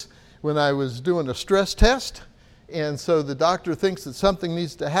when I was doing a stress test. And so the doctor thinks that something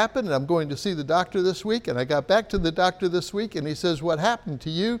needs to happen, and I'm going to see the doctor this week. And I got back to the doctor this week, and he says, "What happened to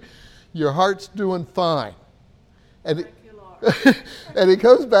you? Your heart's doing fine." And and he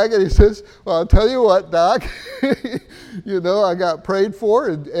comes back and he says, "Well, I'll tell you what, Doc, I got prayed for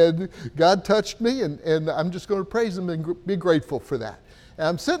and God touched me, and I'm just going to praise him and be grateful for that." And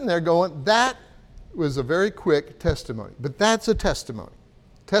I'm sitting there going, that was a very quick testimony. But that's a testimony.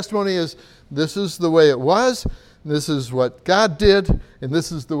 Testimony is, this is the way it was, this is what God did, and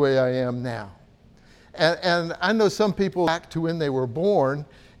this is the way I am now. And I know some people back to when they were born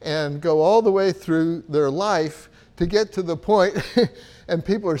and go all the way through their life to get to the point, and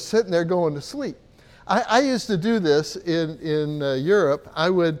people are sitting there going to sleep. I used to do this in Europe. I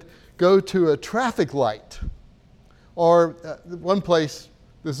would go to a traffic light, or one place,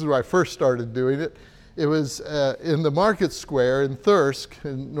 this is where I first started doing it. It was in the market square in Thirsk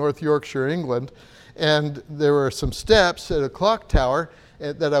in North Yorkshire, England, and there were some steps at a clock tower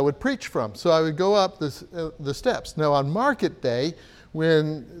that I would preach from. So I would go up the steps. Now on market day,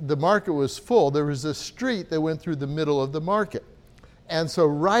 when the market was full, there was a street that went through the middle of the market. And so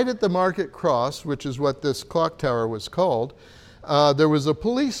right at the market cross, which is what this clock tower was called, there was a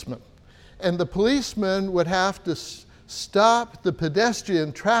policeman. And the policeman would have to stop the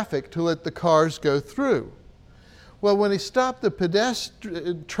pedestrian traffic to let the cars go through. Well, when he stopped the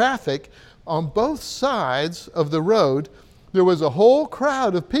pedestrian traffic, on both sides of the road, there was a whole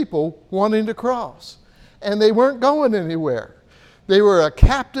crowd of people wanting to cross. And they weren't going anywhere. They were a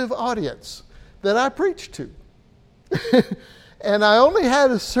captive audience that I preached to. And I only had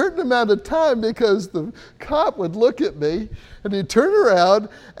a certain amount of time because the cop would look at me and he'd turn around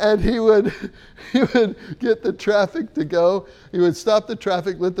and he would get the traffic to go. He would stop the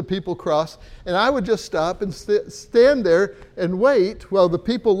traffic, let the people cross, and I would just stop and stand there and wait while the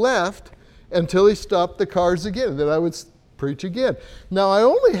people left until he stopped the cars again. And then I would preach again. Now I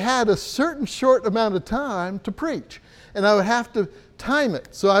only had a certain short amount of time to preach, and I would have to time it.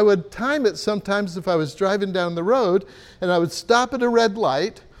 So I would time it sometimes if I was driving down the road and I would stop at a red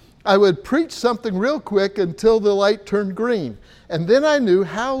light. I would preach something real quick until the light turned green. And then I knew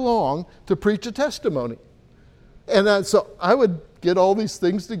how long to preach a testimony. And so I would get all these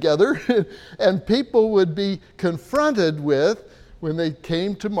things together and people would be confronted with, when they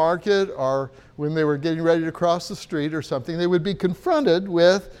came to market or when they were getting ready to cross the street or something, they would be confronted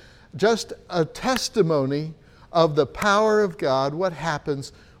with just a testimony of the power of God, what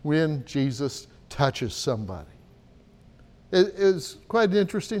happens when Jesus touches somebody. It is quite an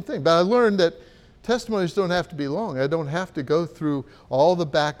interesting thing. But I learned that testimonies don't have to be long. I don't have to go through all the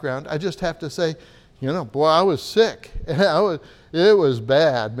background. I just have to say, boy, I was sick. It was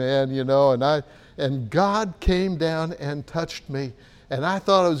bad, man, and God came down and touched me. And I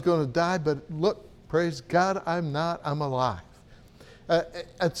thought I was going to die, but look, praise God, I'm not. I'm alive.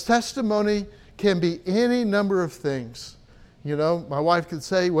 A testimony can be any number of things. My wife could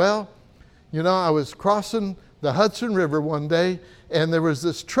say, well, I was crossing the Hudson River one day, and there was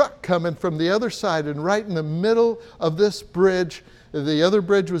this truck coming from the other side, and right in the middle of this bridge, the other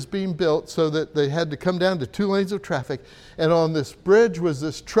bridge was being built so that they had to come down to 2 lanes of traffic, and on this bridge was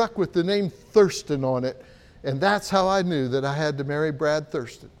this truck with the name Thurston on it, and that's how I knew that I had to marry Brad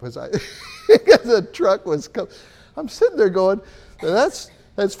Thurston, because the truck was coming. I'm sitting there going, that's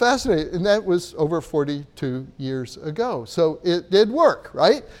fascinating. And that was over 42 years ago. So it did work,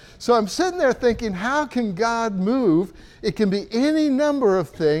 right? So I'm sitting there thinking, how can God move? It can be any number of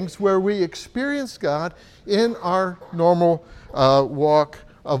things where we experience God in our normal walk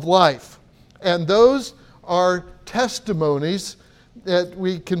of life. And those are testimonies that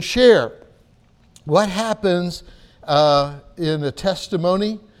we can share. What happens in a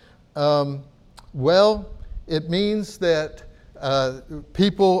testimony? Well, it means that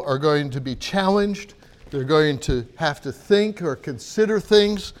people are going to be challenged. They're going to have to think or consider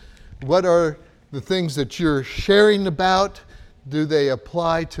things. What are the things that you're sharing about? Do they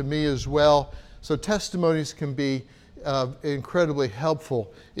apply to me as well? So testimonies can be incredibly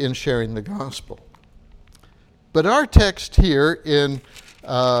helpful in sharing the gospel. But our text here in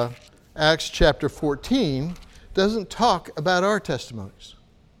Acts chapter 14 doesn't talk about our testimonies.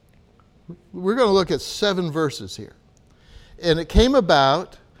 We're going to look at 7 verses here. And it came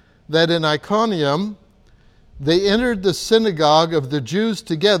about that in Iconium they entered the synagogue of the Jews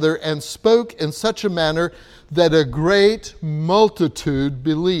together and spoke in such a manner that a great multitude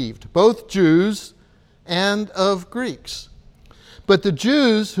believed, both Jews and of Greeks. But the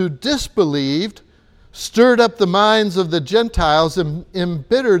Jews who disbelieved stirred up the minds of the Gentiles and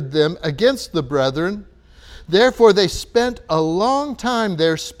embittered them against the brethren, Therefore they spent a long time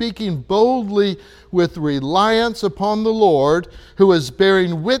there, speaking boldly with reliance upon the Lord, who was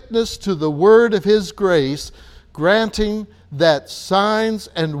bearing witness to the word of his grace, granting that signs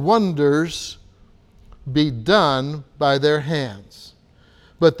and wonders be done by their hands.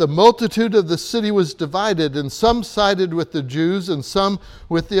 But the multitude of the city was divided, and some sided with the Jews and some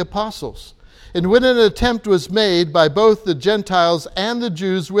with the apostles. And when an attempt was made by both the Gentiles and the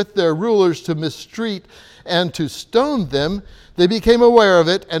Jews with their rulers to mistreat and to stone them, they became aware of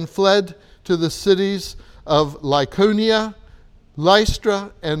it and fled to the cities of Iconium,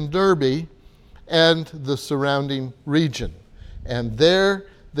 Lystra, and Derbe, and the surrounding region. And there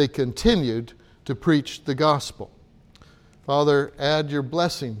they continued to preach the gospel. Father, add your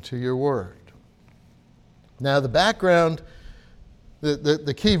blessing to your word. Now the background,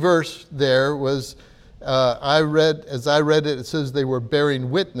 the key verse there was, as I read it, it says they were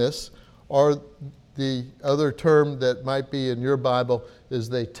bearing witness, or the other term that might be in your Bible is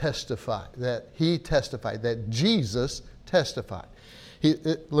they testified, that he testified, that Jesus testified.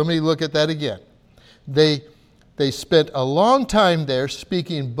 Let me look at that again. They spent a long time there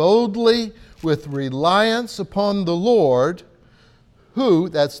speaking boldly with reliance upon the Lord, who,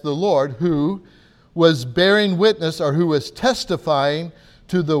 that's the Lord, who was bearing witness, or who was testifying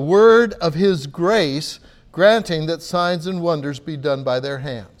to the word of his grace, granting that signs and wonders be done by their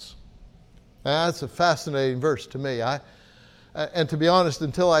hands. Now, that's a fascinating verse to me. And to be honest,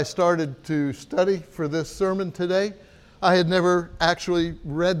 until I started to study for this sermon today, I had never actually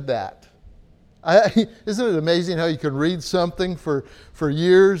read that. Isn't it amazing how you can read something for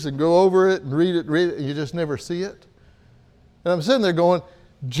years and go over it and read it, and you just never see it? And I'm sitting there going,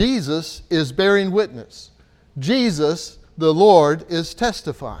 Jesus is bearing witness. Jesus, the Lord, is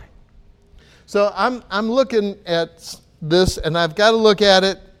testifying. So I'm looking at this, and I've got to look at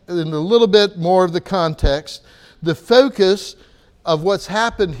it in a little bit more of the context. The focus of what's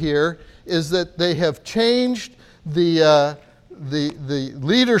happened here is that they have changed the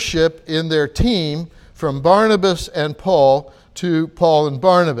leadership in their team from Barnabas and Paul to Paul and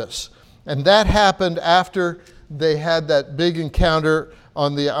Barnabas. And that happened after they had that big encounter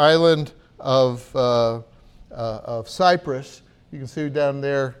on the island of Cyprus. You can see down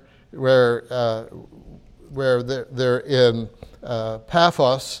there where they're in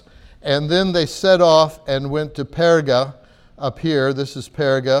Paphos. And then they set off and went to Perga up here. This is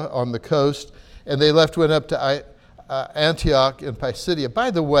Perga on the coast. And they went up to Antioch in Pisidia. By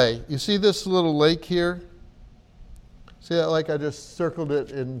the way, you see this little lake here? See that lake? I just circled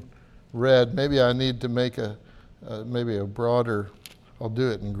it in red. Maybe I need to make maybe a broader, I'll do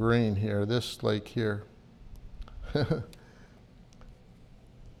it in green here, this lake here. I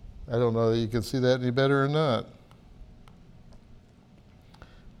don't know that you can see that any better or not.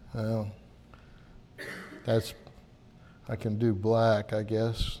 Well, I can do black, I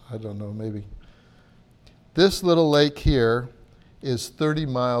guess. I don't know, maybe. This little lake here is 30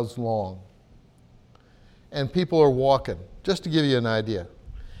 miles long. And people are walking, just to give you an idea.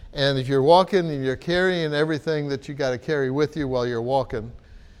 And if you're walking and you're carrying everything that you got to carry with you while you're walking,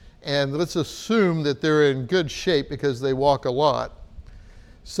 and let's assume that they're in good shape because they walk a lot,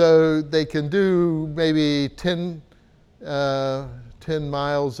 so they can do maybe 10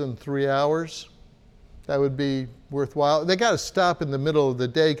 miles in 3 hours. That would be worthwhile. They got to stop in the middle of the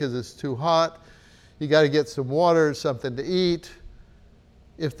day because it's too hot. You got to get some water, something to eat.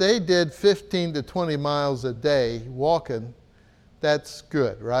 If they did 15 to 20 miles a day walking, that's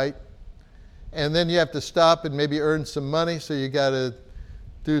good, right? And then you have to stop and maybe earn some money, so you got to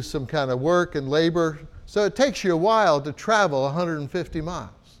do some kind of work and labor. So it takes you a while to travel 150 miles.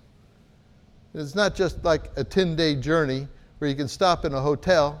 It's not just like a 10-day journey where you can stop in a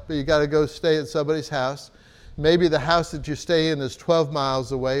hotel, but you got to go stay at somebody's house. Maybe the house that you stay in is 12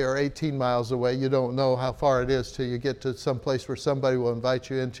 miles away or 18 miles away. You don't know how far it is till you get to some place where somebody will invite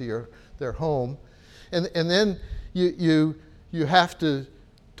you into their home. And then you have to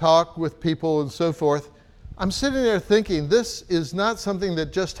talk with people and so forth. I'm sitting there thinking, this is not something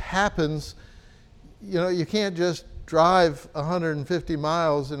that just happens. You know, you can't just drive 150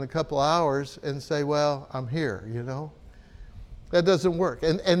 miles in a couple hours and say, well, I'm here, you know. That doesn't work.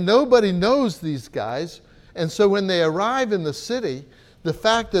 And nobody knows these guys. And so when they arrive in the city, the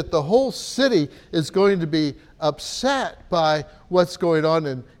fact that the whole city is going to be upset by what's going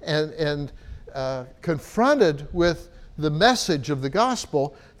on and confronted with the message of the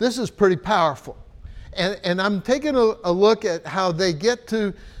gospel, this is pretty powerful. And I'm taking a look at how they get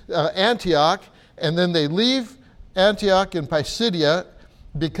to Antioch, and then they leave Antioch in Pisidia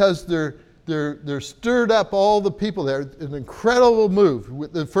because they're stirred up all the people there. An incredible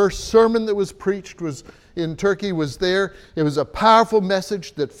move. The first sermon that was preached was in Turkey was there. It was a powerful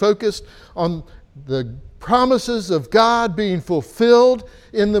message that focused on the promises of God being fulfilled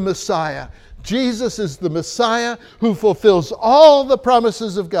in the Messiah. Jesus is the Messiah who fulfills all the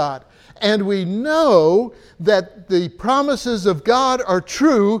promises of God. And we know that the promises of God are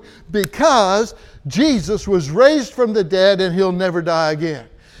true because Jesus was raised from the dead and he'll never die again.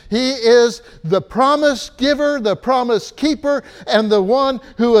 He is the promise giver, the promise keeper, and the one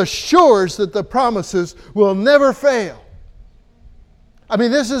who assures that the promises will never fail. I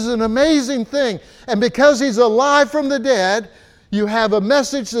mean, this is an amazing thing. And because he's alive from the dead, you have a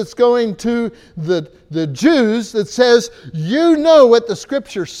message that's going to the Jews that says, you know what the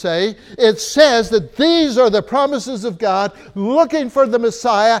Scriptures say. It says that these are the promises of God looking for the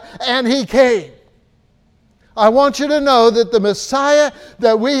Messiah, and he came. I want you to know that the Messiah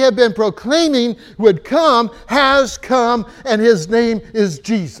that we have been proclaiming would come has come, and his name is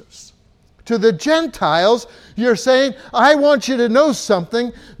Jesus. To the Gentiles, you're saying, I want you to know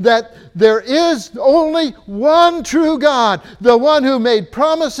something, that there is only one true God. The one who made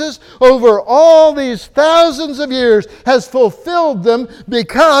promises over all these thousands of years has fulfilled them,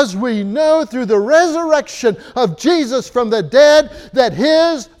 because we know through the resurrection of Jesus from the dead that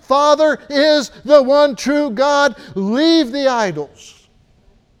his Father is the one true God. Leave the idols.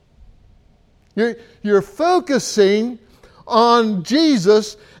 You're focusing on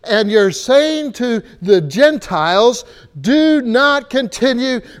Jesus, and you're saying to the Gentiles, do not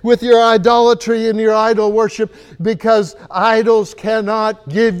continue with your idolatry and your idol worship, because idols cannot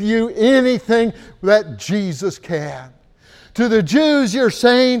give you anything that Jesus can. To the Jews, you're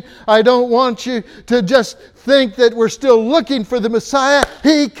saying, I don't want you to just think that we're still looking for the Messiah.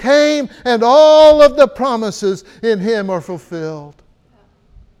 He came, and all of the promises in him are fulfilled.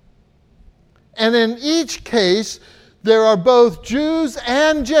 And in each case, there are both Jews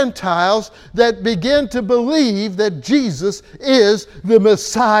and Gentiles that begin to believe that Jesus is the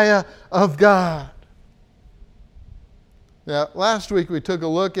Messiah of God. Now, last week we took a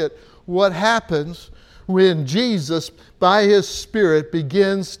look at what happens when Jesus, by his Spirit,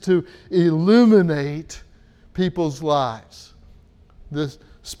 begins to illuminate people's lives. The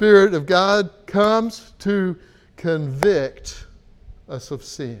Spirit of God comes to convict us of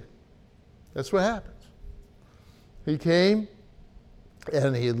sin. That's what happens. He came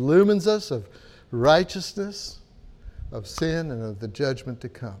and he illumines us of righteousness, of sin, and of the judgment to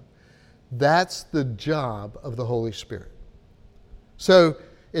come. That's the job of the Holy Spirit. So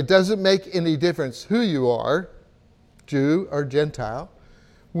it doesn't make any difference who you are, Jew or Gentile.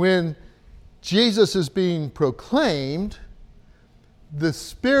 When Jesus is being proclaimed, the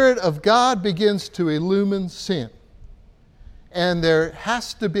Spirit of God begins to illumine sin. And there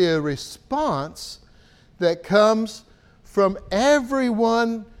has to be a response that comes from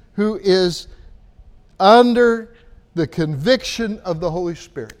everyone who is under the conviction of the Holy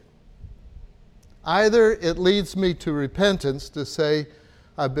Spirit. Either it leads me to repentance, to say,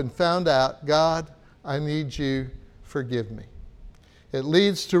 I've been found out, God, I need you, forgive me. It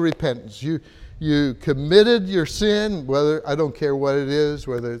leads to repentance. You committed your sin, whether, I don't care what it is,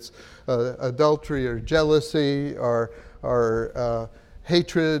 whether it's adultery or jealousy or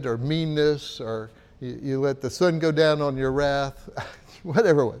hatred or meanness, or you let the sun go down on your wrath,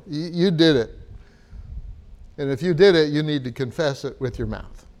 whatever it was. You did it. And if you did it, you need to confess it with your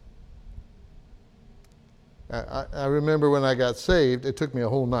mouth. I remember when I got saved, it took me a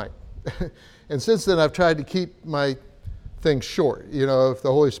whole night. And since then, I've tried to keep my things short. You know, if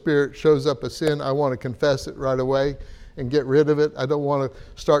the Holy Spirit shows up a sin, I want to confess it right away and get rid of it. I don't want to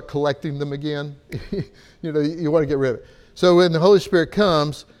start collecting them again. You know, you want to get rid of it. So when the Holy Spirit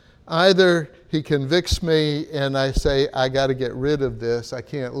comes, either he convicts me and I say, I got to get rid of this. I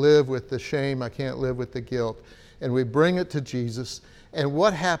can't live with the shame. I can't live with the guilt. And we bring it to Jesus. And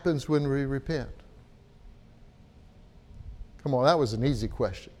what happens when we repent? Come on, that was an easy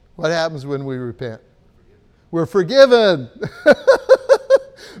question. What happens when we repent? We're forgiven.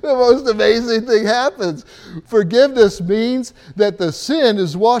 The most amazing thing happens. Forgiveness means that the sin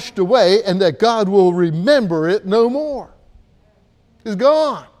is washed away and that God will remember it no more. It's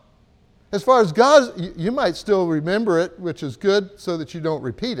gone. As far as God, you might still remember it, which is good so that you don't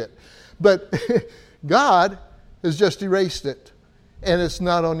repeat it. But God has just erased it, and it's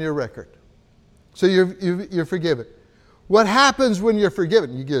not on your record. So you're forgiven. What happens when you're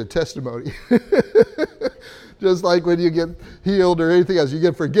forgiven? You get a testimony. Just like when you get healed or anything else, you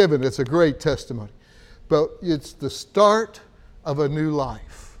get forgiven. It's a great testimony. But it's the start of a new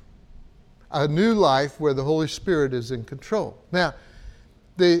life. A new life where the Holy Spirit is in control. Now,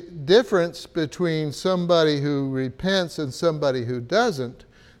 the difference between somebody who repents and somebody who doesn't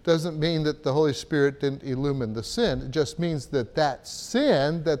doesn't mean that the Holy Spirit didn't illumine the sin. It just means that that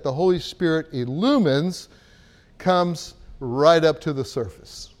sin that the Holy Spirit illumines comes right up to the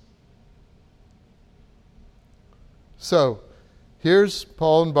surface. So, here's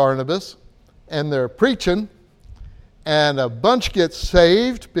Paul and Barnabas, and they're preaching, and a bunch gets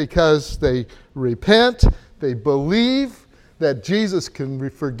saved because they repent, they believe that Jesus can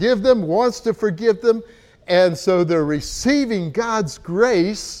forgive them, wants to forgive them, and so they're receiving God's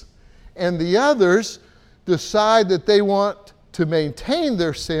grace, and the others decide that they want to maintain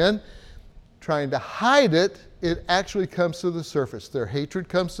their sin, trying to hide it. It actually comes to the surface. Their hatred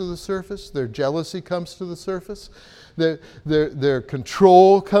comes to the surface. Their jealousy comes to the surface. Their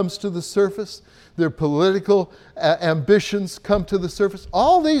control comes to the surface. Their political ambitions come to the surface.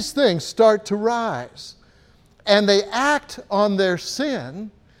 All these things start to rise. And they act on their sin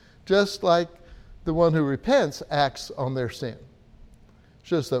just like the one who repents acts on their sin. It's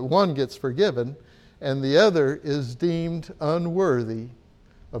just that one gets forgiven and the other is deemed unworthy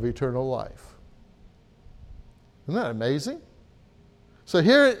of eternal life. Isn't that amazing? So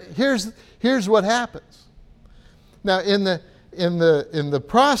here's what happens. Now in the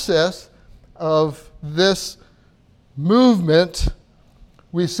process of this movement,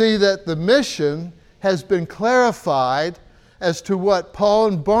 we see that the mission has been clarified as to what Paul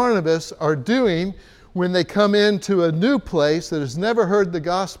and Barnabas are doing when they come into a new place that has never heard the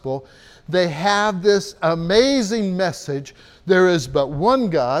gospel. They have this amazing message. There is but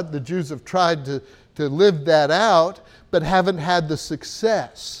one God. The Jews have tried to live that out, but haven't had the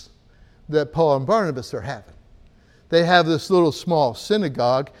success that Paul and Barnabas are having. They have this little small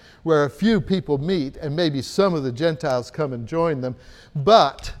synagogue where a few people meet, and maybe some of the Gentiles come and join them.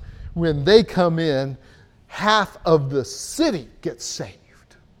 But when they come in, half of the city gets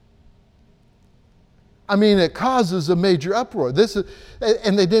saved. I mean, it causes a major uproar.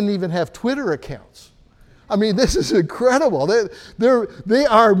 And they didn't even have Twitter accounts. I mean, this is incredible. They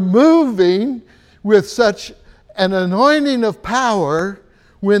are moving with such an anointing of power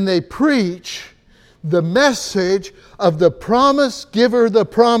when they preach the message of the promise giver, the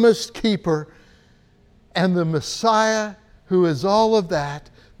promise keeper, and the Messiah who is all of that.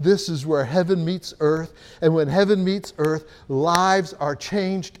 This is where heaven meets earth. And when heaven meets earth, lives are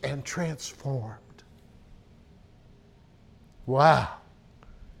changed and transformed. Wow.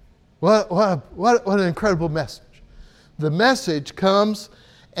 What an incredible message. The message comes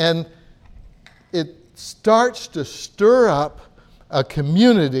and it starts to stir up a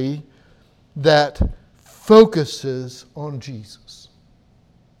community that focuses on Jesus.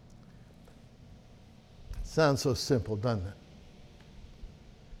 It sounds so simple, doesn't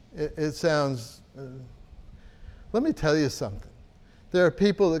it? It sounds... let me tell you something. There are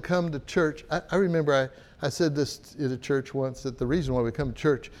people that come to church. I remember I said this at a church once, that the reason why we come to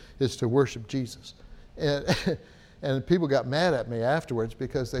church is to worship Jesus. And people got mad at me afterwards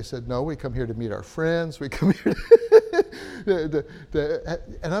because they said, no, we come here to meet our friends. We come here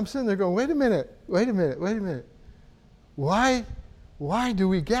and I'm sitting there going, wait a minute. Why do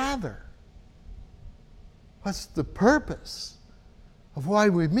we gather? What's the purpose of why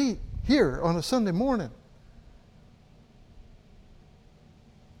we meet here on a Sunday morning?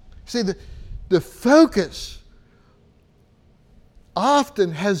 See, the focus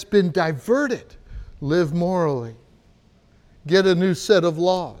often has been diverted. Live morally. Get a new set of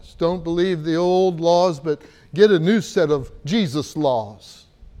laws. Don't believe the old laws, but get a new set of Jesus laws.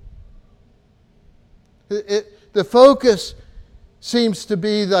 The focus seems to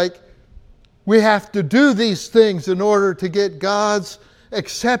be like we have to do these things in order to get God's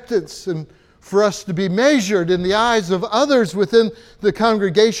acceptance and for us to be measured in the eyes of others within the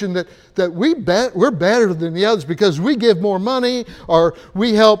congregation that we're better than the others because we give more money, or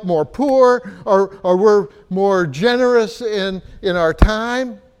we help more poor, or we're more generous in our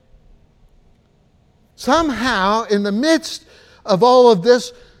time. Somehow, in the midst of all of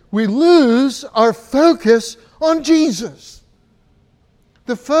this, we lose our focus on Jesus.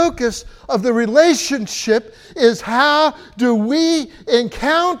 The focus of the relationship is how do we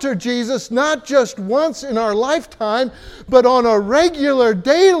encounter Jesus not just once in our lifetime, but on a regular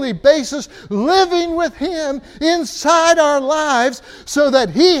daily basis, living with Him inside our lives so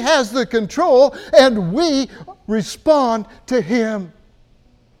that He has the control and we respond to Him.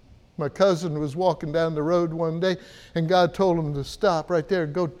 My cousin was walking down the road one day and God told him to stop right there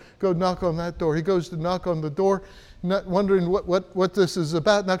and go knock on that door. He goes to knock on the door, not wondering what this is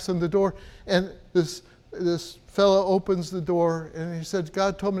about, knocks on the door, and this fellow opens the door and he said,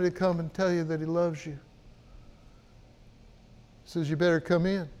 God told me to come and tell you that He loves you. He says, you better come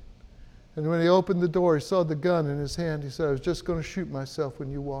in. And when he opened the door, he saw the gun in his hand. He said, I was just going to shoot myself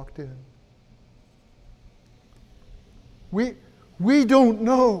when you walked in. We don't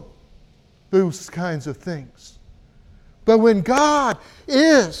know those kinds of things. But when God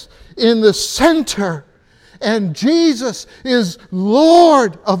is in the center and Jesus is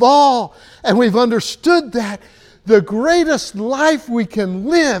Lord of all, and we've understood that, the greatest life we can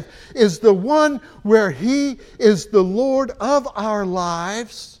live is the one where He is the Lord of our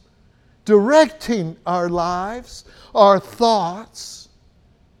lives, directing our lives, our thoughts,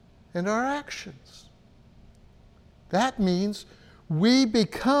 and our actions. That means we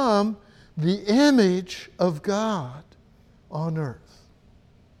become the image of God on earth.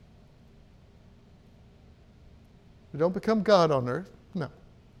 We don't become God on earth, no.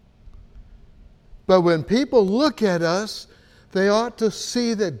 But when people look at us, they ought to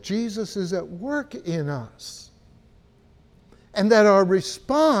see that Jesus is at work in us. And that our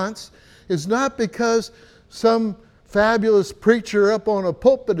response is not because some fabulous preacher up on a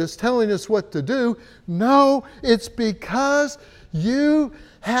pulpit is telling us what to do. No, it's because you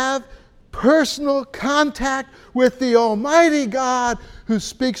have personal contact with the Almighty God who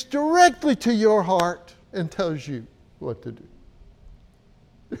speaks directly to your heart and tells you what to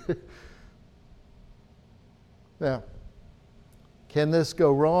do. Now, can this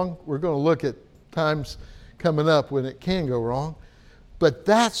go wrong? We're going to look at times coming up when it can go wrong. But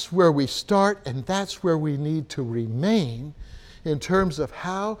that's where we start, and that's where we need to remain in terms of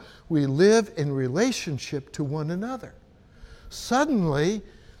how we live in relationship to one another. Suddenly,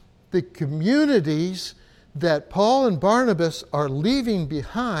 the communities that Paul and Barnabas are leaving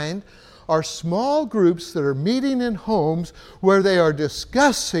behind are small groups that are meeting in homes where they are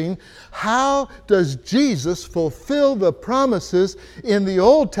discussing how does Jesus fulfill the promises in the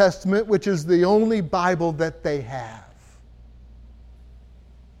Old Testament, which is the only Bible that they have.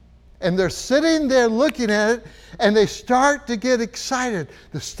 And they're sitting there looking at it, and they start to get excited.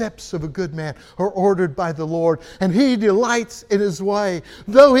 The steps of a good man are ordered by the Lord, and he delights in his way.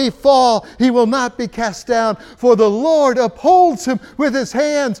 Though he fall, he will not be cast down, for the Lord upholds him with his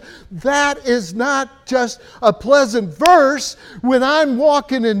hands. That is not just a pleasant verse. When I'm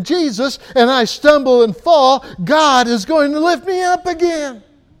walking in Jesus and I stumble and fall, God is going to lift me up again.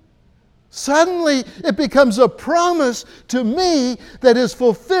 Suddenly, it becomes a promise to me that is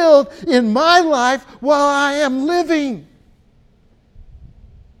fulfilled in my life while I am living.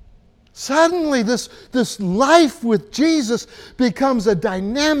 Suddenly, this life with Jesus becomes a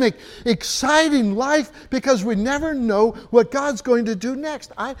dynamic, exciting life because we never know what God's going to do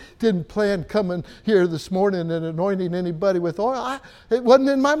next. I didn't plan coming here this morning and anointing anybody with oil. It wasn't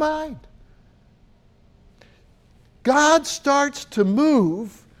in my mind. God starts to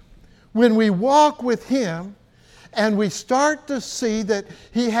move when we walk with Him and we start to see that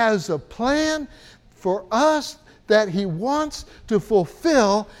He has a plan for us that He wants to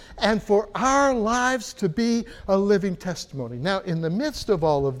fulfill and for our lives to be a living testimony. Now, in the midst of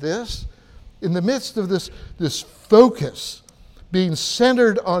all of this, in the midst of this focus being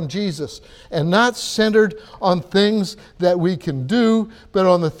centered on Jesus and not centered on things that we can do, but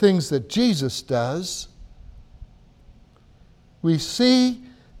on the things that Jesus does, we see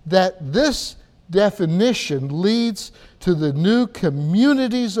that this definition leads to the new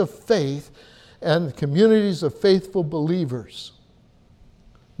communities of faith and communities of faithful believers.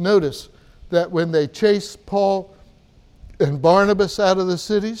 Notice that when they chase Paul and Barnabas out of the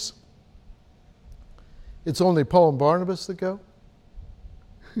cities, it's only Paul and Barnabas that go.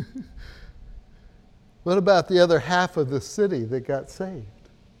 What about the other half of the city that got saved?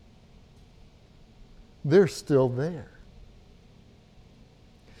 They're still there.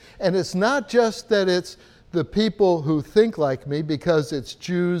 And it's not just that it's the people who think like me, because it's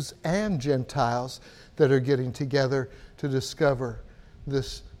Jews and Gentiles that are getting together to discover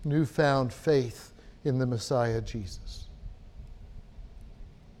this newfound faith in the Messiah Jesus.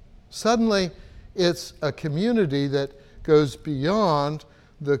 Suddenly, it's a community that goes beyond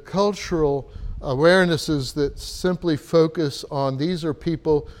the cultural awarenesses that simply focus on these are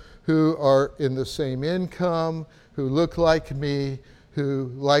people who are in the same income, who look like me,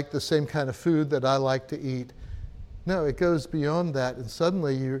 who like the same kind of food that I like to eat. No, it goes beyond that, and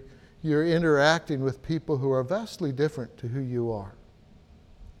suddenly you're interacting with people who are vastly different to who you are.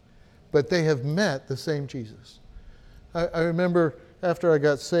 But they have met the same Jesus. I remember after I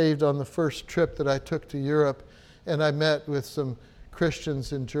got saved on the first trip that I took to Europe, and I met with some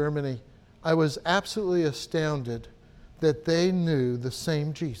Christians in Germany, I was absolutely astounded that they knew the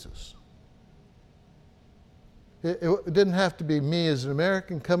same Jesus. It didn't have to be me as an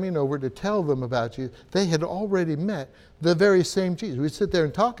American coming over to tell them about Jesus. They had already met the very same Jesus. We'd sit there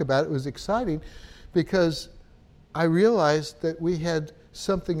and talk about it. It was exciting because I realized that we had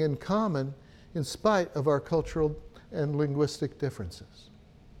something in common in spite of our cultural and linguistic differences.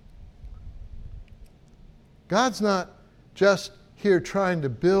 God's not just here trying to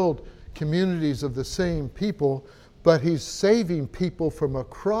build communities of the same people, but He's saving people from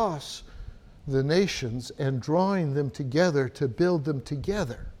across the nations and drawing them together to build them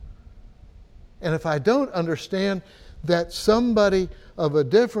together. And if I don't understand that somebody of a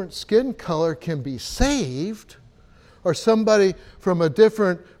different skin color can be saved, or somebody from a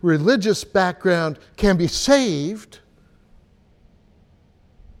different religious background can be saved,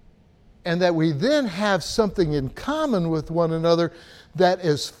 and that we then have something in common with one another that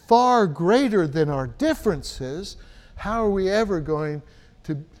is far greater than our differences, how are we ever going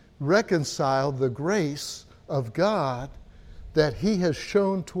to reconcile the grace of God that He has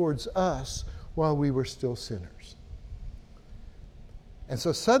shown towards us while we were still sinners? And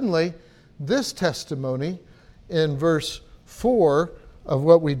so suddenly, this testimony in verse 4 of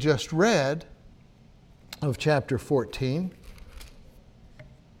what we just read of chapter 14,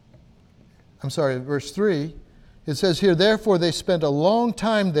 verse 3, it says here, "Therefore they spent a long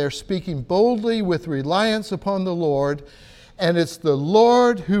time there speaking boldly with reliance upon the Lord, and it's the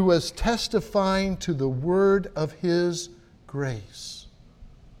Lord who was testifying to the word of His grace."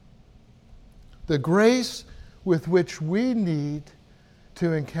 The grace with which we need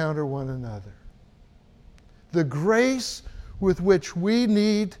to encounter one another. The grace with which we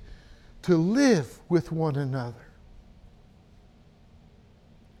need to live with one another.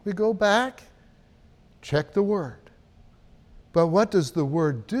 We go back, check the Word. But what does the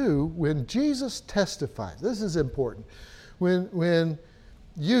Word do when Jesus testifies? This is important. When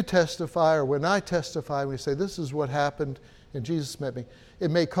you testify or when I testify, we say, this is what happened and Jesus met me.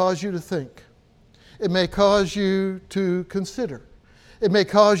 It may cause you to think. It may cause you to consider. It may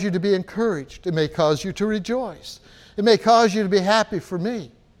cause you to be encouraged. It may cause you to rejoice. It may cause you to be happy for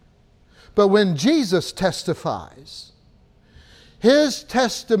me. But when Jesus testifies, His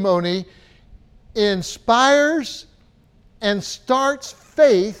testimony inspires and starts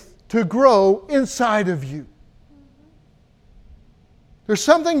faith to grow inside of you. There's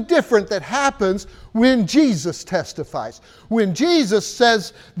something different that happens when Jesus testifies. When Jesus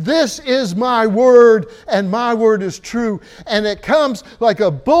says, this is my word and my word is true, and it comes like a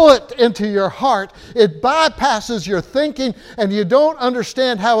bullet into your heart. It bypasses your thinking and you don't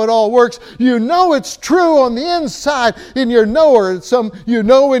understand how it all works. You know it's true on the inside in your knower. You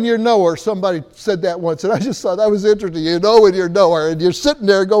know in your knower. Somebody said that once and I just thought that was interesting. You know in your knower, and you're sitting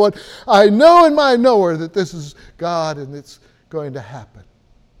there going, I know in my knower that this is God and it's going to happen.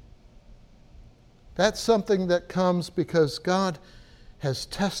 That's something that comes because God has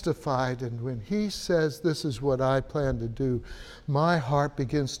testified, and when He says, this is what I plan to do, my heart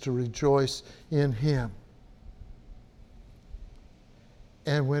begins to rejoice in Him.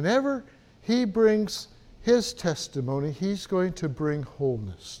 And whenever He brings His testimony, He's going to bring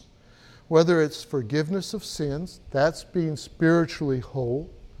wholeness. Whether it's forgiveness of sins, that's being spiritually whole.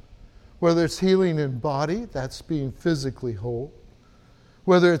 Whether it's healing in body, that's being physically whole.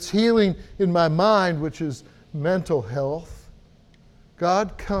 Whether it's healing in my mind, which is mental health,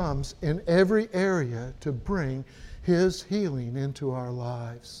 God comes in every area to bring His healing into our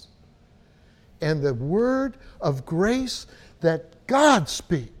lives. And the word of grace that God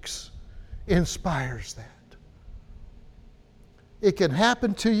speaks inspires that. It can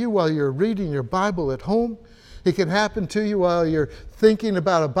happen to you while you're reading your Bible at home. It can happen to you while you're thinking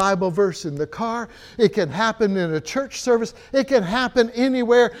about a Bible verse in the car. It can happen in a church service. It can happen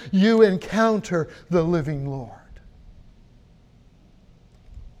anywhere you encounter the living Lord.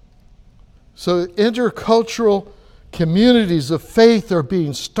 So intercultural communities of faith are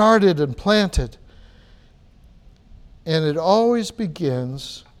being started and planted. And it always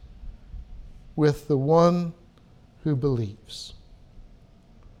begins with the one who believes.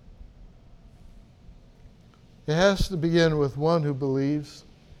 It has to begin with one who believes.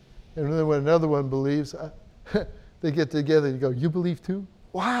 And then when another one believes, they get together and you go, you believe too?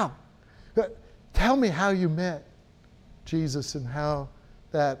 Wow. Tell me how you met Jesus and how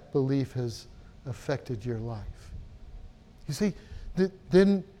that belief has affected your life. You see,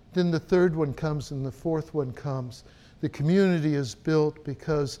 then the third one comes and the fourth one comes. The community is built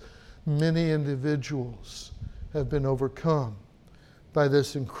because many individuals have been overcome by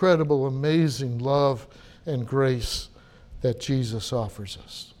this incredible, amazing love and grace that Jesus offers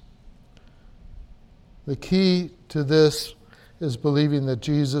us. The key to this is believing that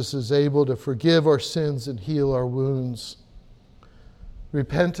Jesus is able to forgive our sins and heal our wounds.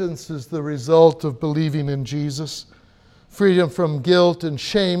 Repentance is the result of believing in Jesus. Freedom from guilt and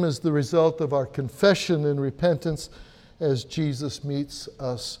shame is the result of our confession and repentance as Jesus meets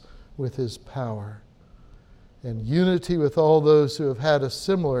us with his power. And unity with all those who have had a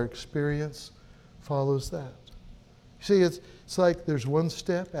similar experience follows that. You see, it's like there's one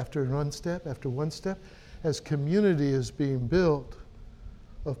step after one step after one step as community is being built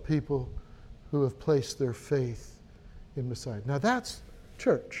of people who have placed their faith in Messiah. Now that's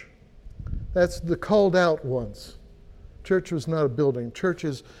church. That's the called out ones. Church was not a building. Church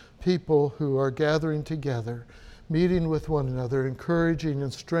is people who are gathering together, meeting with one another, encouraging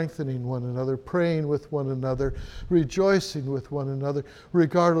and strengthening one another, praying with one another, rejoicing with one another,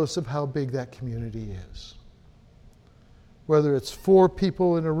 regardless of how big that community is. Whether it's 4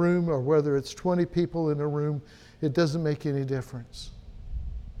 people in a room or whether it's 20 people in a room, it doesn't make any difference.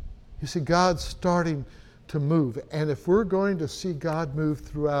 You see, God's starting to move. And if we're going to see God move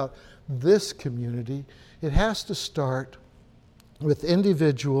throughout this community, it has to start with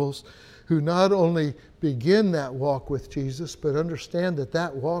individuals who not only begin that walk with Jesus, but understand that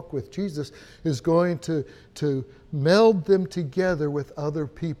that walk with Jesus is going to meld them together with other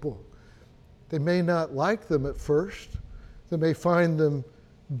people. They may not like them at first. They may find them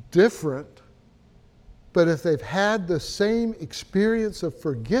different. But if they've had the same experience of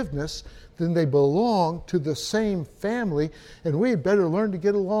forgiveness, then they belong to the same family, and we had better learn to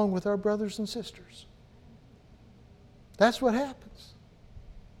get along with our brothers and sisters. That's what happens.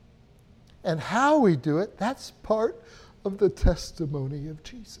 And how we do it, that's part of the testimony of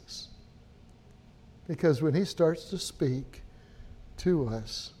Jesus. Because when he starts to speak to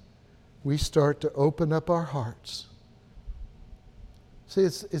us, we start to open up our hearts. See,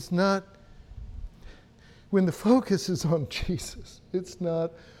 it's not, when the focus is on Jesus, it's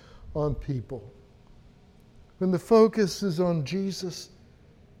not on people. When the focus is on Jesus,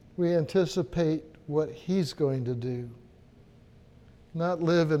 we anticipate what he's going to do. Not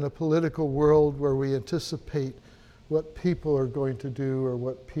live in a political world where we anticipate what people are going to do or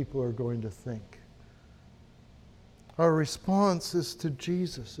what people are going to think. Our response is to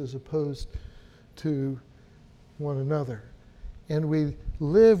Jesus as opposed to one another. And we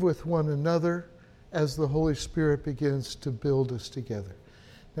live with one another as the Holy Spirit begins to build us together.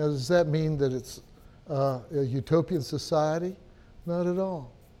 Now, does that mean that it's a utopian society? Not at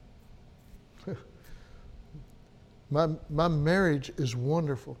all. My marriage is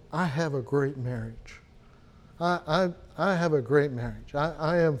wonderful. I have a great marriage. I have a great marriage.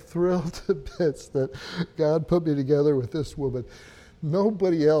 I am thrilled to bits that God put me together with this woman.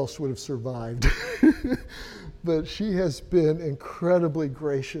 Nobody else would have survived. But she has been incredibly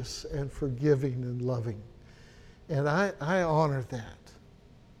gracious and forgiving and loving. And I honor that.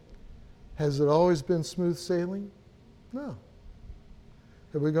 Has it always been smooth sailing? No.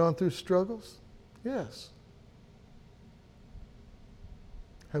 Have we gone through struggles? Yes.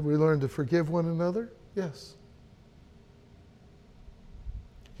 Have we learned to forgive one another? Yes.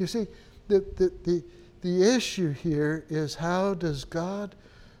 You see, the issue here is, how does God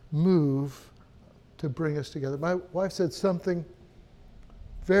move to bring us together? My wife said something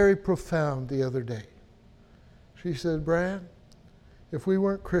very profound the other day. She said, Brad, if we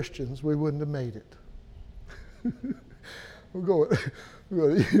weren't Christians, we wouldn't have made it. We're going,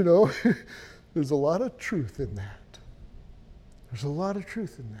 you know, there's a lot of truth in that. There's a lot of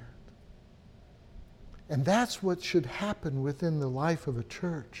truth in that. And that's what should happen within the life of a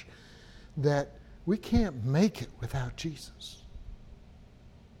church, that we can't make it without Jesus.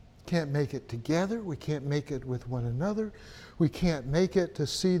 Can't make it together. We can't make it with one another. We can't make it to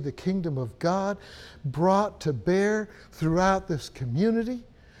see the kingdom of God brought to bear throughout this community.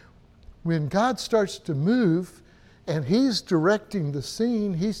 When God starts to move and he's directing the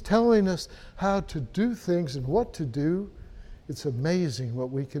scene, he's telling us how to do things and what to do, it's amazing what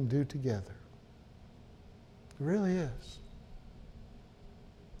we can do together. It really is.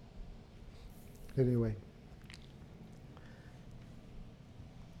 Anyway,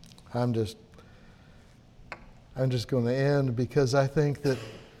 I'm just going to end, because I think that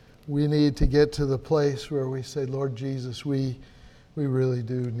we need to get to the place where we say, Lord Jesus, we really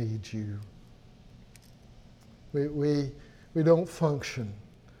do need you. We don't function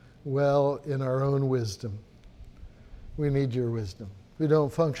well in our own wisdom. We need your wisdom. We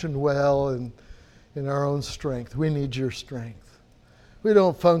don't function well in our own strength. We need your strength. We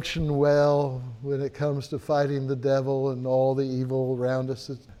don't function well when it comes to fighting the devil and all the evil around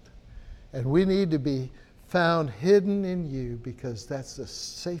us. And we need to be found hidden in you, because that's the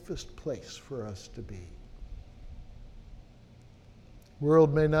safest place for us to be. The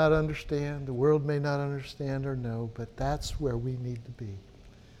world may not understand. The world may not understand or know, but that's where we need to be.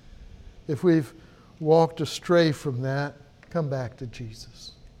 If we've walked astray from that, come back to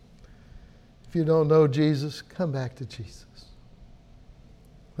Jesus. If you don't know Jesus, come back to Jesus.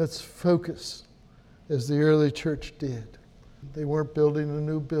 Let's focus as the early church did. They weren't building a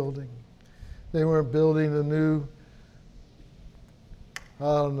new building. They weren't building a new, I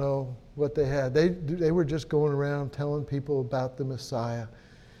don't know what they had. They were just going around telling people about the Messiah,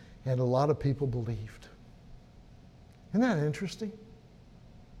 and a lot of people believed. Isn't that interesting?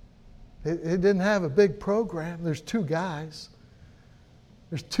 It didn't have a big program. There's two guys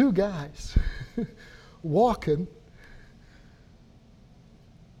walking,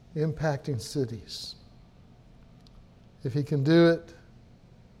 impacting cities. If he can do it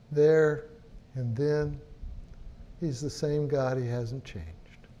there and then, he's the same God. He hasn't changed.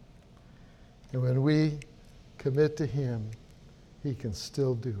 And when we commit to him, he can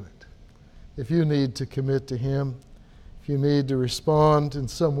still do it. If you need to commit to him, if you need to respond in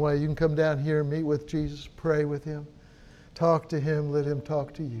some way, you can come down here and meet with Jesus, pray with him, talk to him, let him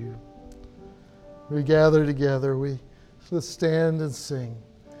talk to you. We gather together, let's stand and sing.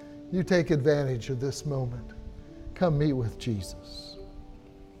 You take advantage of this moment. Come meet with Jesus.